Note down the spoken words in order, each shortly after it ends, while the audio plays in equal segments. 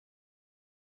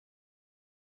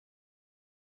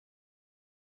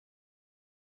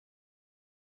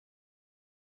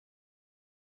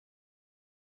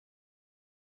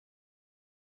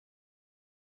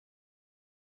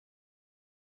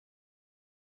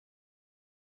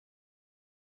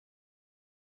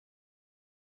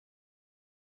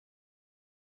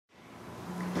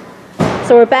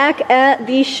So we're back at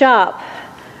the shop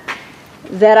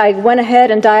that I went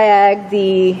ahead and diagged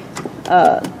the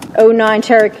 09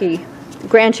 Cherokee,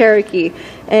 Grand Cherokee,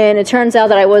 and it turns out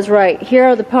that I was right. Here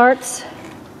are the parts,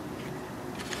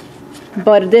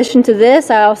 but in addition to this,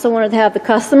 I also wanted to have the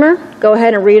customer go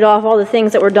ahead and read off all the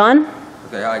things that were done.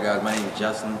 Okay, hi guys, my name is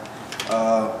Justin.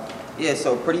 Yeah,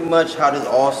 so pretty much how this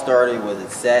all started was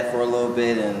it sat for a little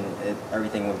bit and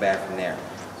everything went bad from there.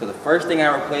 So the first thing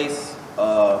I replaced,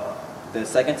 the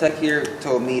second tech here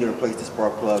told me to replace the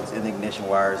spark plugs and the ignition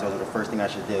wires. Those are the first thing I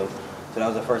should do. So that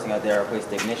was the first thing I did. I replaced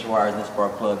the ignition wires and the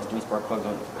spark plugs, 3 spark plugs.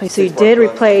 Okay, so you did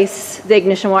replace the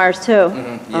ignition wires too?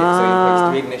 Mm-hmm. Yeah,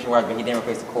 so he replaced 3 ignition wires, but he didn't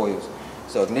replace the coils.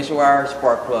 So ignition wires,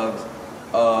 spark plugs.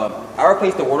 I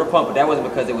replaced the water pump, but that wasn't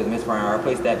because it was misfiring. I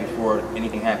replaced that before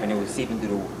anything happened. It was seeping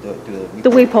through the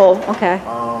weep hole. Okay.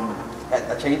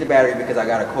 I changed the battery because I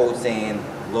got a code saying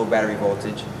low battery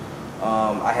voltage.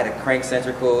 I had a crank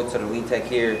sensor code, so the lead tech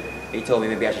here, he told me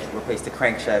maybe I should replace the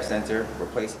crankshaft sensor,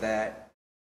 replace that.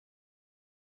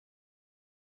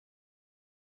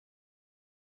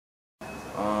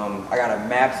 I got a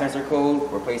map sensor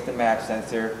code, replace the map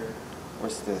sensor.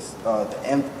 What's this?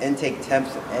 The intake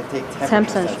temperature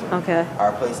sensor. Okay. I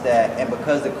replaced that, and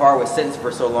because the car was sitting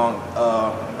for so long,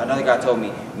 another guy told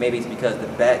me maybe it's because the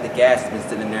gas has been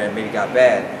sitting in there and maybe got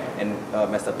bad and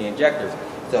messed up the injectors.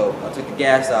 So I took the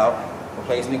gas out,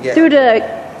 replaced the gas. Through the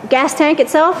gas tank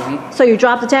itself? Mm-hmm. So you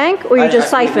dropped the tank, or you just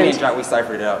siphoned? We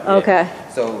siphoned it out. Okay. Yeah.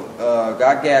 So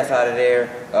got gas out of there,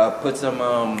 put some,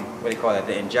 what do you call that,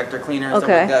 the injector cleaner and stuff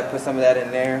like that, put some of that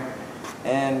in there,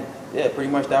 and yeah, pretty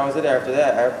much that was it after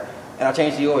that. And I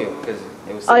changed the oil because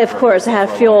it was... Oh, of course, it had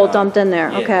fuel dumped in there.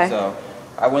 Yeah, okay. So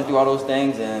I went through all those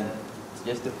things, and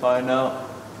just to find out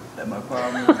that my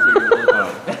car needs to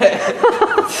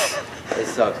get It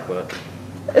sucks, but...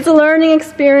 It's a learning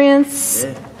experience,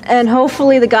 yeah. And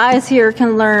hopefully the guys here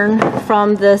can learn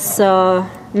from this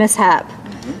mishap.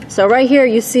 Mm-hmm. So right here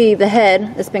you see the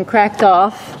head that's been cracked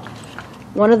off,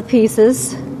 one of the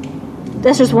pieces.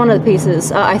 That's just one of the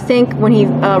pieces. I think when he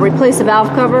replaced the valve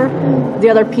cover, the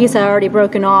other piece had already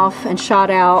broken off and shot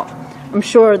out. I'm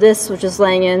sure this was just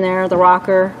laying in there, the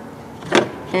rocker.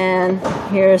 And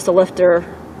here's the lifter,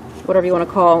 whatever you want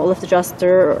to call it, lift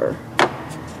adjuster.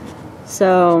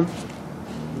 So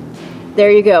there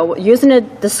you go. Using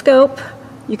the scope,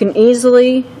 you can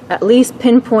easily at least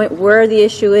pinpoint where the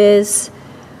issue is,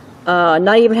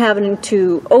 not even having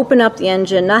to open up the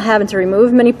engine, not having to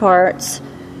remove many parts.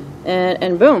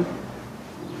 And boom,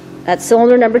 that's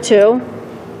cylinder number 2,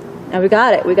 and we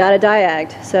got it. We got it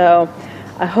diagged. So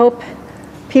I hope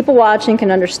people watching can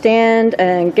understand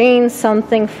and gain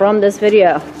something from this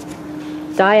video.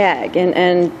 Diag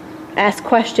and ask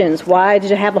questions. Why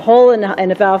did it have a hole in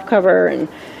the valve cover? And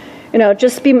you know,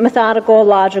 just be methodical,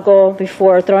 logical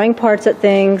before throwing parts at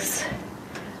things.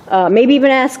 Maybe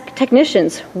even ask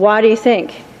technicians. Why do you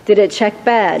think? Did it check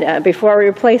bad before we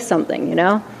replace something? You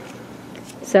know.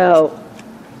 So,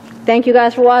 thank you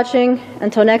guys for watching.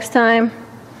 Until next time,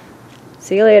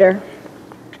 see you later.